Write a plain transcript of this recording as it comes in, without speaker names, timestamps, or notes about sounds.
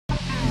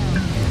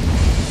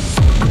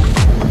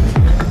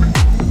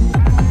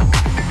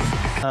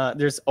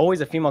there's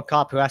always a female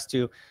cop who has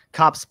to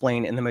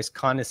cop-splain in the most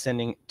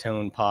condescending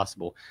tone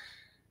possible.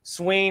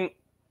 Swain,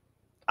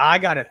 I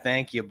gotta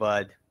thank you,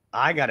 bud.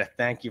 I gotta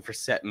thank you for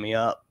setting me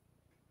up.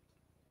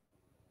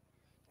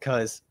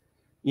 Because,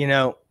 you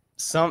know,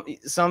 some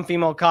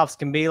female cops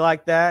can be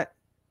like that.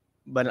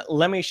 But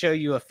let me show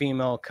you a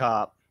female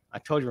cop. I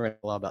told you we're going to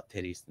talk a lot about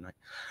titties tonight.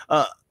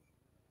 Let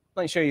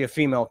me show you a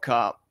female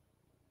cop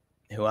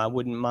who I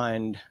wouldn't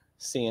mind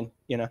seeing,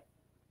 you know.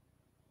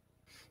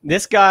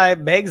 This guy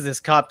begs this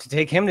cop to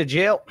take him to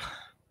jail.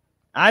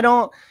 I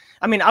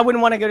mean, I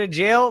wouldn't want to go to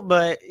jail,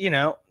 but, you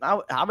know,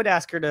 I would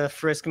ask her to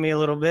frisk me a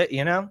little bit,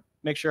 you know.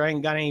 Make sure I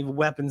ain't got any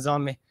weapons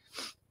on me.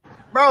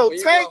 Bro,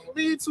 take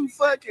me to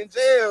fucking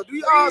jail. Do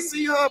y'all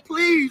see her?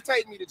 Please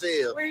take me to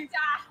jail.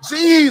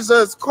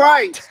 Jesus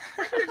Christ.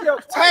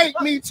 Take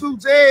me to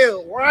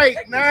jail right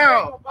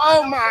now.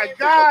 Oh my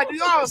God. Do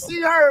y'all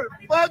see her?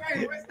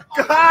 Fucking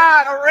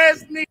God,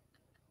 arrest me.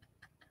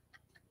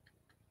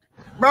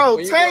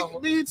 Bro,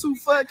 take me to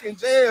fucking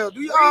jail.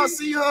 Do y'all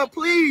see her?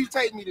 Please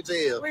take me to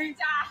jail.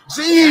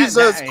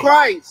 Jesus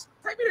Christ.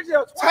 Take me to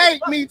jail.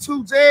 Take me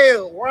to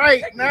jail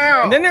right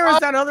now. And then there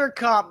was that other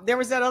cop. There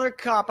was that other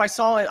cop. I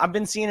saw it. I've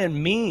been seeing it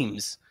in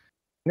memes.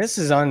 This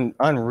is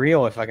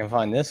unreal if I can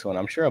find this one.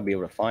 I'm sure I'll be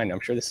able to find it. I'm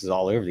sure this is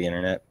all over the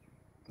internet.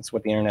 That's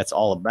what the internet's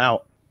all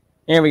about.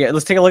 Here we go.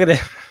 Let's take a look at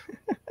this.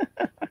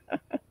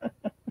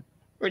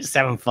 We're just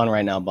having fun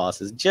right now,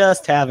 bosses.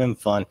 Just having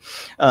fun.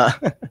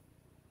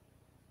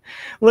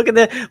 Look at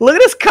that. Look at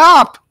this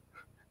cop.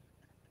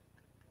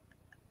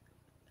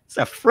 It's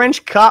a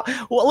French cop.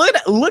 Well,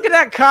 look at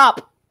that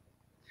cop.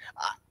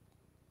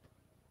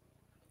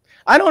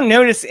 I don't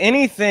notice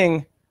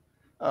anything,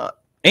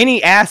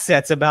 any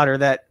assets about her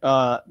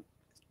that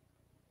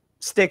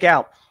stick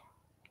out.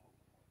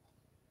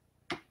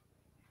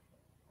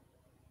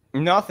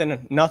 Nothing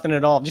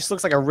at all. Just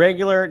looks like a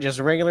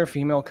regular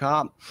female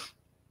cop.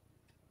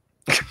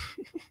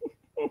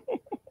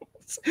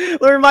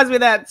 It reminds me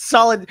of that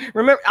Solid.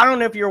 Remember, I don't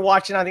know if you were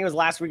watching. I think it was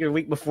last week or the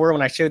week before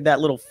when I showed that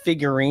little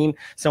figurine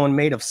someone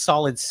made of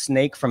Solid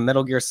Snake from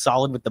Metal Gear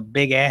Solid with the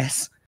big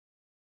ass.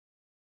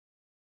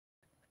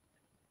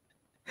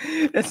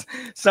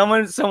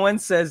 Someone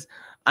says,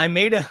 I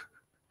made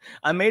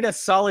a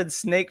Solid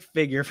Snake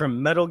figure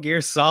from Metal Gear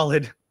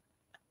Solid.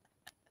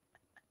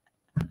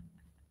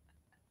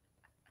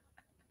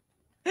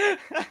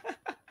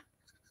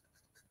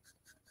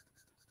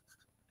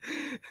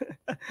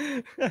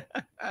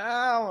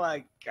 Oh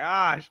my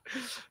gosh.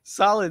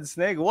 Solid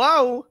Snake.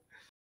 Whoa.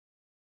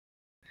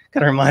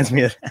 Kind of reminds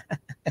me of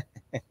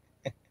that.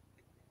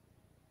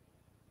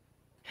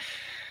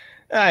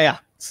 Yeah.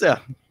 So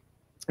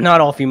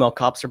not all female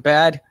cops are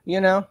bad,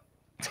 you know.